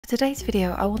today's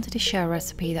video, I wanted to share a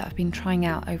recipe that I've been trying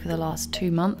out over the last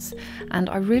 2 months, and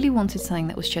I really wanted something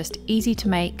that was just easy to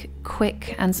make,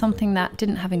 quick, and something that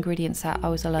didn't have ingredients that I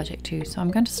was allergic to. So I'm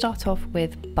going to start off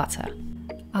with butter.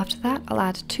 After that, I'll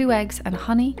add 2 eggs and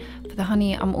honey. For the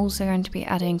honey, I'm also going to be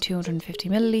adding 250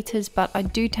 milliliters, but I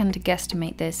do tend to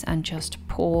guesstimate this and just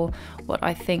pour what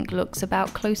I think looks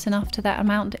about close enough to that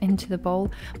amount into the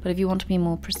bowl. But if you want to be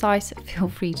more precise, feel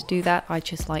free to do that. I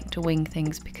just like to wing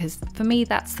things because for me,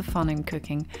 that's the fun in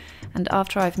cooking. And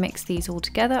after I've mixed these all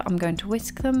together, I'm going to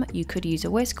whisk them. You could use a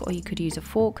whisk or you could use a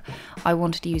fork. I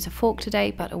wanted to use a fork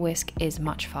today, but a whisk is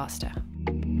much faster.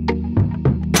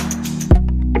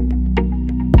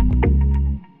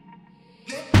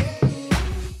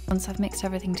 Once I've mixed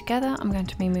everything together, I'm going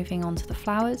to be moving on to the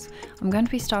flours. I'm going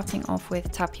to be starting off with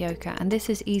tapioca, and this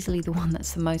is easily the one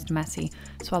that's the most messy.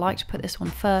 So I like to put this one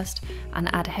first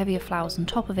and add heavier flours on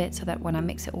top of it so that when I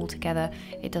mix it all together,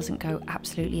 it doesn't go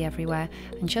absolutely everywhere.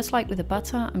 And just like with the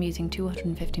butter, I'm using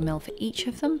 250 ml for each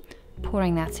of them,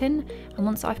 pouring that in. And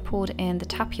once I've poured in the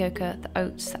tapioca, the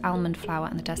oats, the almond flour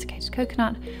and the desiccated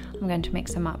coconut, I'm going to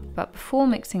mix them up. But before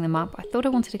mixing them up, I thought I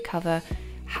wanted to cover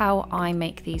how I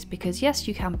make these, because yes,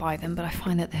 you can buy them, but I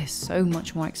find that they're so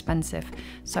much more expensive.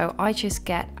 So I just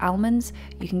get almonds.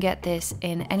 You can get this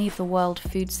in any of the world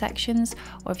food sections,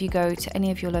 or if you go to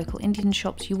any of your local Indian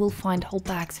shops, you will find whole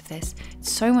bags of this. It's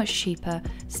so much cheaper.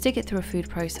 Stick it through a food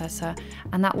processor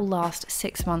and that will last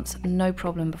 6 months, no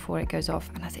problem, before it goes off.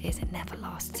 And as it is, it never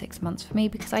lasts 6 months for me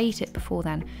because I eat it before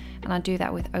then. And I do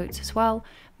that with oats as well.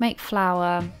 Make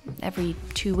flour every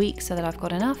 2 weeks so that I've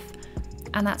got enough.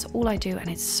 And that's all I do, and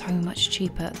it's so much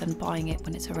cheaper than buying it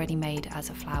when it's already made as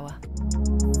a flour.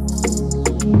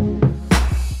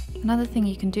 Another thing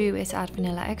you can do is add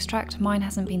vanilla extract. Mine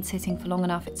hasn't been sitting for long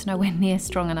enough, it's nowhere near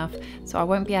strong enough, so I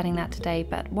won't be adding that today.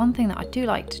 But one thing that I do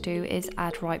like to do is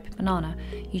add ripe banana.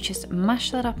 You just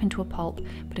mash that up into a pulp,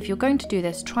 but if you're going to do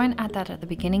this, try and add that at the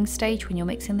beginning stage when you're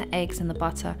mixing the eggs and the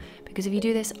butter, because if you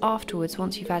do this afterwards,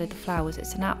 once you've added the flours,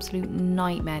 it's an absolute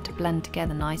nightmare to blend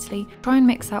together nicely. Try and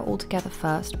mix that all together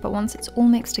first, but once it's all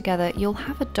mixed together, you'll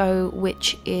have a dough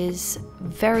which is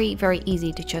very, very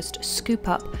easy to just scoop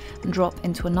up and drop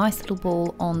into a nice little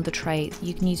ball on the tray.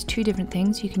 You can use 2 different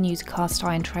things. You can use a cast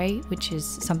iron tray, which is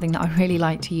something that I really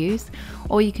like to use,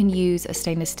 or you can use a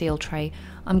stainless steel tray.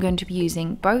 I'm going to be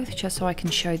using both just so I can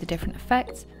show the different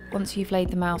effects. Once you've laid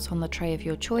them out on the tray of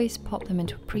your choice, pop them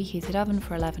into a preheated oven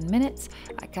for 11 minutes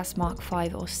at gas mark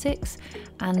 5 or 6,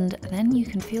 and then you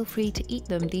can feel free to eat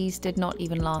them. These did not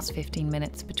even last 15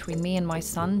 minutes. Between me and my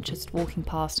son just walking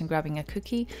past and grabbing a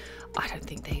cookie, I don't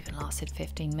think they even lasted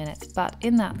 15 minutes. But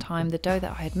in that time, the dough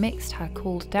that I had mixed had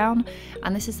cooled down,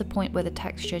 and this is the point where the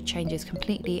texture changes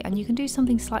completely, and you can do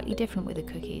something slightly different with the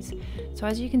cookies. So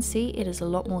as you can see, it is a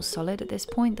lot more solid at this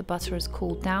point. The butter has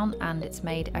cooled down and it's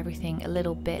made everything a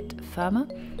little bit firmer.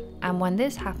 And when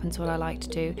this happens, what I like to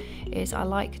do is I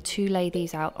like to lay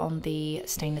these out on the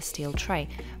stainless steel tray.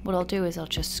 What I'll do is I'll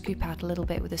just scoop out a little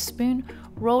bit with a spoon,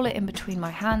 roll it in between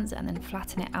my hands, and then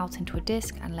flatten it out into a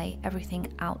disc and lay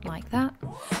everything out like that.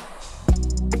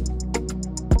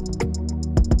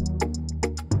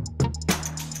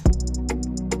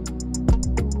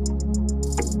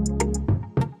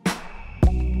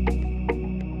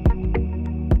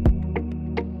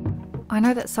 I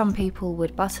know that some people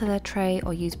would butter their tray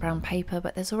or use brown paper,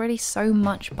 but there's already so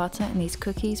much butter in these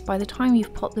cookies. By the time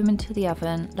you've popped them into the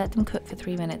oven, let them cook for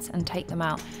 3 minutes and take them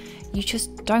out, you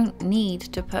just don't need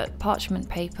to put parchment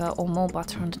paper or more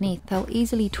butter underneath. They'll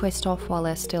easily twist off while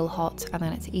they're still hot, and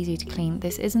then it's easy to clean.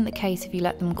 This isn't the case if you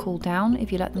let them cool down.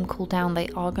 If you let them cool down, they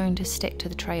are going to stick to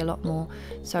the tray a lot more.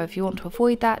 So if you want to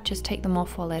avoid that, just take them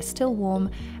off while they're still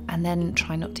warm, and then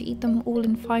try not to eat them all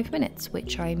in 5 minutes,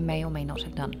 which I may or may not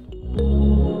have done.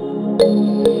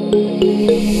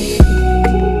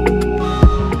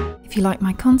 If you like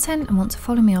my content and want to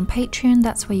follow me on Patreon,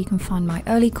 that's where you can find my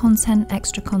early content,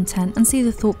 extra content, and see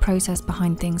the thought process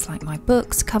behind things like my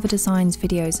books, cover designs,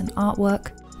 videos and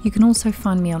artwork. You can also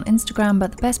find me on Instagram,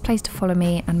 but the best place to follow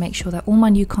me and make sure that all my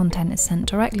new content is sent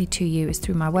directly to you is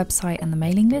through my website and the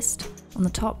mailing list. On the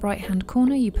top right hand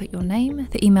corner, you put your name,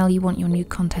 the email you want your new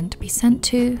content to be sent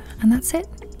to, and that's it.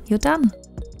 You're done.